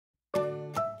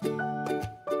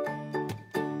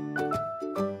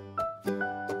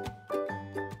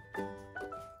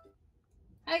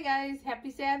Hi guys,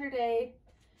 happy Saturday.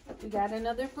 We got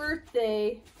another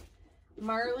birthday.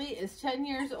 Marley is 10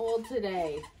 years old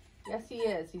today. Yes, he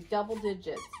is. He's double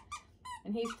digits.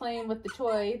 And he's playing with the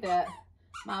toy that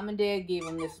Mom and Dad gave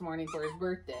him this morning for his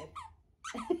birthday.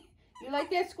 You like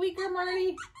that squeaker,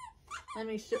 Marley? Let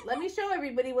me show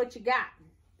everybody what you got.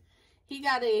 He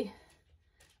got a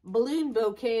balloon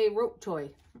bouquet rope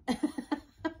toy.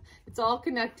 It's all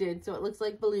connected, so it looks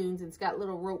like balloons, and it's got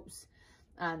little ropes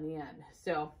on the end.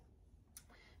 So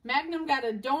Magnum got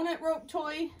a donut rope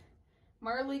toy.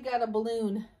 Marley got a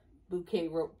balloon bouquet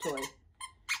rope toy.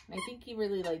 And I think he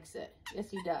really likes it.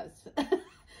 Yes, he does.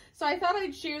 So I thought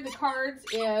I'd share the cards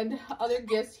and other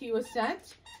gifts he was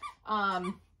sent.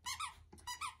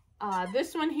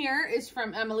 This one here is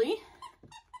from Emily.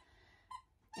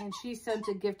 And she sent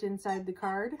a gift inside the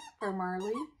card for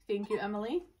Marley. Thank you,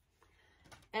 Emily.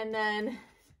 And then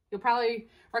you'll probably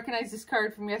recognize this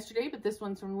card from yesterday, but this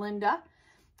one's from Linda.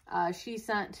 She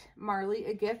sent Marley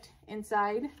a gift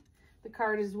inside the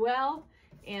card as well.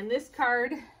 And this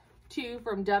card, too,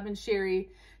 from Deb and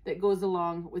Sherry that goes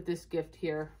along with this gift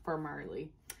here for Marley.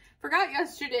 Forgot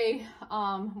yesterday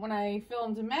when I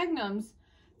filmed Magnum's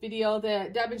video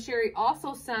that Deb and Sherry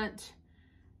also sent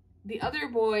the other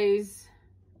boys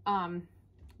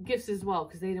gifts as well,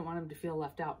 because they didn't want them to feel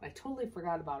left out. I totally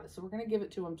forgot about it, so we're going to give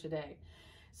it to them today.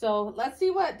 So let's see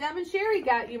what Deb and Sherry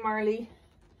got you, Marley.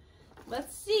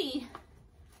 Let's see.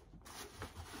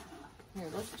 Here,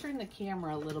 let's turn the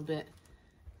camera a little bit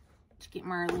to get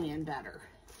Marley in better.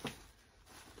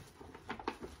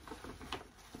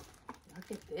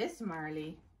 Look at this,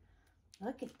 Marley.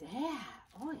 Look at that.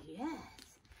 Oh,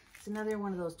 yes. It's another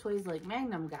one of those toys like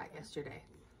Magnum got yesterday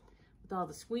with all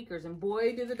the squeakers, and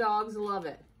boy, do the dogs love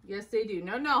it. Yes, they do.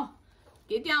 No, no.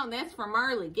 Get down. That's for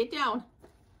Marley. Get down.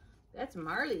 That's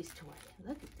Marley's toy.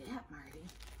 Look at that, Marley.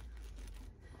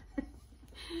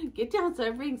 Get down so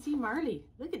everybody can see Marley.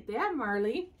 Look at that,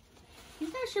 Marley.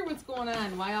 He's not sure what's going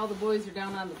on, why all the boys are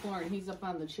down on the floor and he's up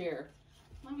on the chair.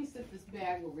 Let me set this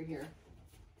bag over here.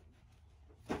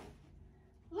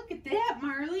 Look at that,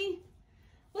 Marley.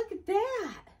 Look at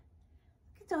that.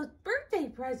 Look at those birthday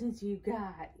presents you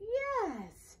got.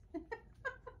 Yes.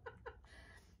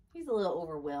 He's a little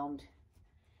overwhelmed.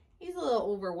 He's a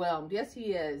little overwhelmed. Yes,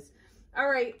 he is. All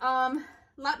right.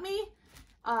 Let me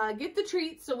get the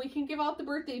treats so we can give out the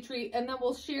birthday treat, and then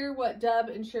we'll share what Deb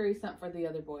and Sherry sent for the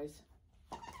other boys.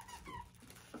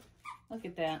 Look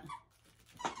at that.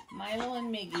 Milo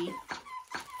and Miggy.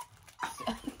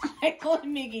 Milo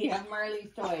and Miggy have Marley's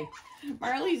toy.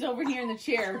 Marley's over here in the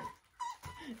chair,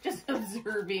 just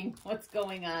observing what's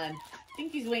going on. I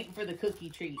think he's waiting for the cookie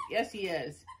treat. Yes, he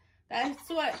is. That's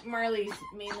what Marley's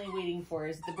mainly waiting for,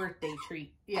 is the birthday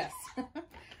treat. Yes.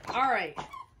 All right.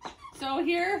 So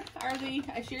here are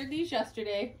I shared these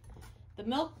yesterday. The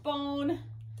milk bone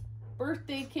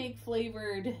birthday cake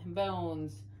flavored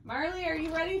bones. Marley, are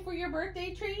you ready for your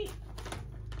birthday treat?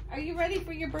 Are you ready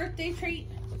for your birthday treat?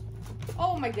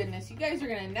 Oh my goodness, you guys are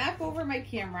gonna knock over my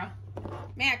camera.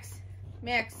 Max.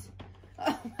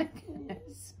 Oh my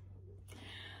goodness.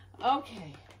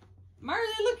 Okay. Marley,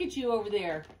 look at you over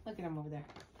there. Look at him over there.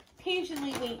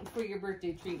 Patiently waiting for your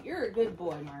birthday treat. You're a good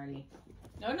boy, Marley.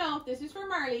 No, this is for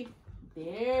Marley.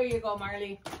 There you go,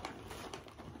 Marley.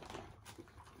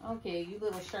 Okay, you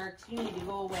little sharks, you need to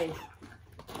go away.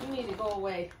 You need to go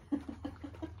away.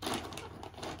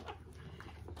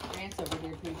 Grant's over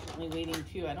here patiently waiting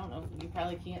too. I don't know, you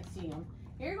probably can't see him.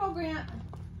 Here you go, Grant.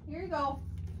 Here you go.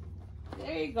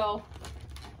 There you go. All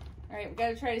right, we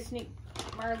gotta try to sneak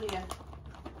Marley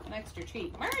an extra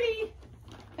treat. Marley!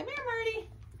 Come here, Marley.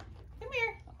 Come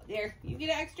here. There, you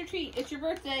get an extra treat. It's your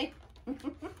birthday.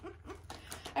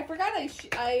 I forgot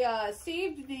I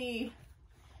saved the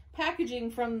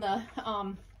packaging from the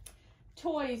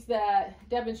toys that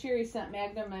Deb and Sherry sent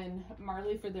Magnum and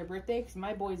Marley for their birthday, because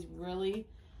my boys really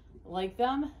like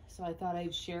them. So I thought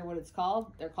I'd share what it's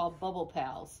called. They're called Bubble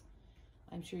Pals.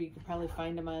 I'm sure you could probably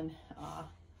find them on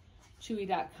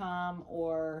Chewy.com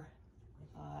or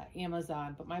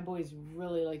Amazon, but my boys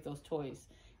really like those toys,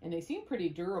 and they seem pretty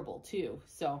durable too.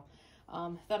 So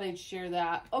thought I'd share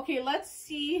that. Okay, let's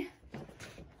see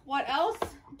what else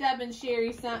Deb and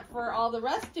Sherry sent for all the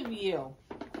rest of you.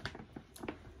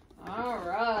 All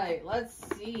right, let's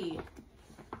see.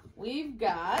 We've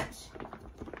got,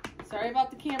 sorry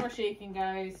about the camera shaking,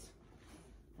 guys.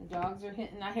 The dogs are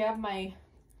hitting. I have my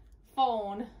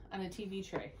phone on a TV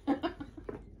tray.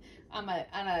 on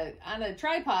a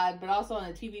tripod, but also on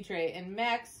a TV tray, and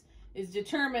Max is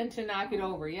determined to knock it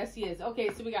over. Yes, he is. Okay,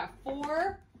 so we got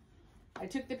 4. I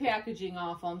took the packaging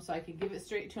off them so I could give it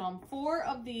straight to them. 4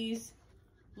 of these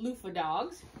loofah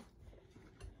dogs.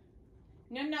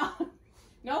 No, no.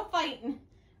 No fighting.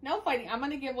 No fighting. I'm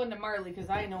going to give one to Marley because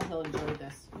I know he'll enjoy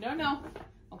this. No, no.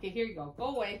 Okay, here you go.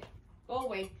 Go away. Go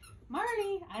away.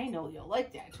 Marley, I know you'll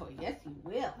like that toy. Yes, you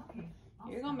will. Okay,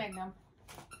 here you go, Magnum.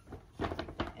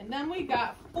 And then we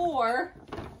got 4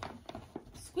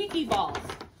 squeaky balls.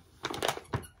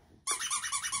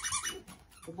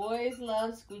 The boys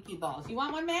love squeaky balls. You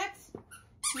want one, Max?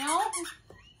 No?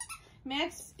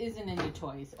 Max isn't into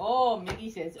toys. Oh,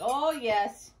 Miggy says, oh,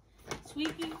 yes.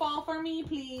 Squeaky ball for me,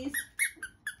 please.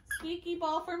 Squeaky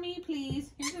ball for me,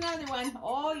 please. Here's another one.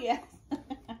 Oh, yes. Here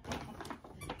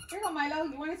you go, Milo.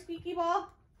 You want a squeaky ball?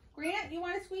 Grant, you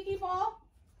want a squeaky ball?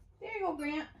 There you go,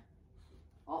 Grant.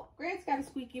 Oh, Grant's got a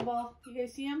squeaky ball. You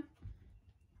guys see him?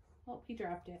 Oh, he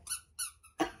dropped it.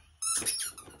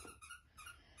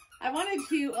 I wanted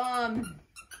to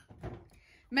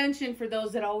mention for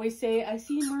those that always say, I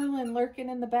see Merlin lurking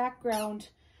in the background,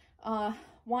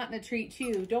 wanting a treat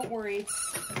too. Don't worry.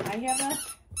 I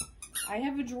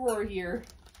have a drawer here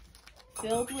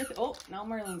filled with, oh, now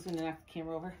Merlin's gonna knock the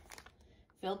camera over.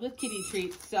 Filled with kitty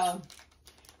treats. So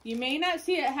you may not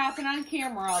see it happen on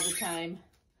camera all the time,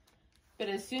 but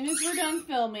as soon as we're done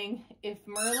filming, if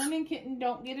Merlin and Kitten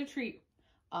don't get a treat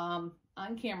on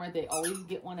camera, they always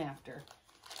get one after.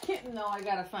 Kitten, though, I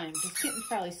gotta find, because Kitten's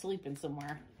probably sleeping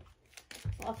somewhere. So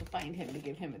I'll have to find him to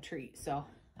give him a treat. So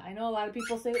I know a lot of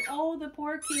people say, oh, the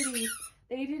poor kitty,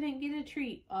 they didn't get a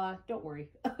treat. Don't worry.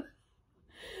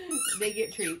 They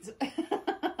get treats.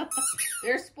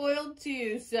 They're spoiled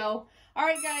too. So, all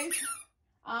right, guys,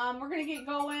 we're going to get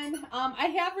going. I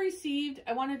have received,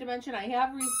 I wanted to mention, I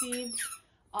have received,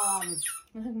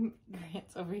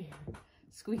 Grant's over here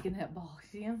squeaking that ball.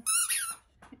 See him?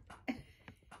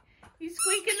 He's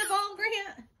squeaking the ball,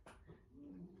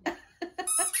 Grant.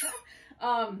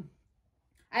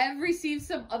 I have received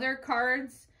some other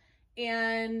cards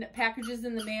and packages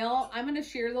in the mail. I'm going to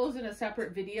share those in a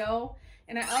separate video.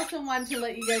 And I also wanted to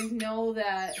let you guys know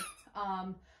that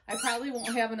I probably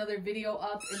won't have another video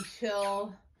up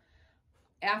until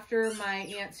after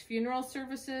my aunt's funeral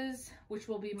services, which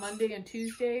will be Monday and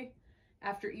Tuesday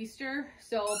after Easter.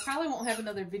 So probably won't have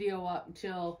another video up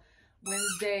until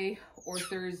Wednesday or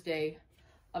Thursday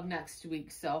of next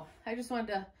week. So I just wanted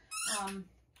to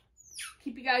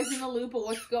keep you guys in the loop of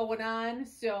what's going on.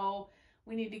 So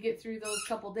we need to get through those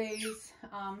couple days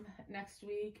next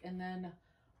week, and then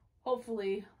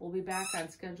hopefully we'll be back on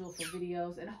schedule for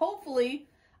videos, and hopefully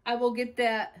I will get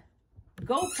that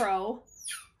GoPro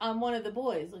on one of the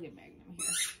boys. Look at Magnum here.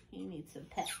 He needs some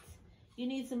pets. You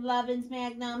need some lovin's,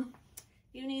 Magnum.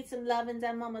 You need some lovin's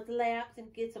on Mama's laps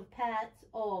and get some pets.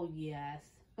 Oh, yes.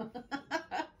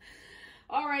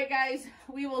 All right, guys.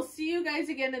 We will see you guys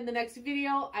again in the next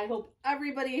video. I hope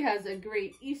everybody has a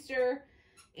great Easter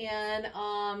and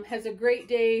has a great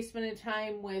day spending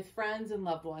time with friends and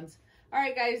loved ones. All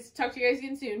right, guys. Talk to you guys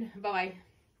again soon. Bye-bye.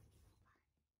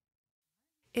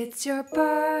 It's your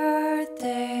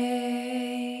birthday.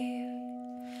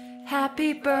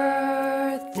 Happy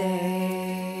birthday.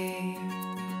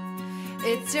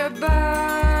 It's your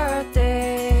birthday.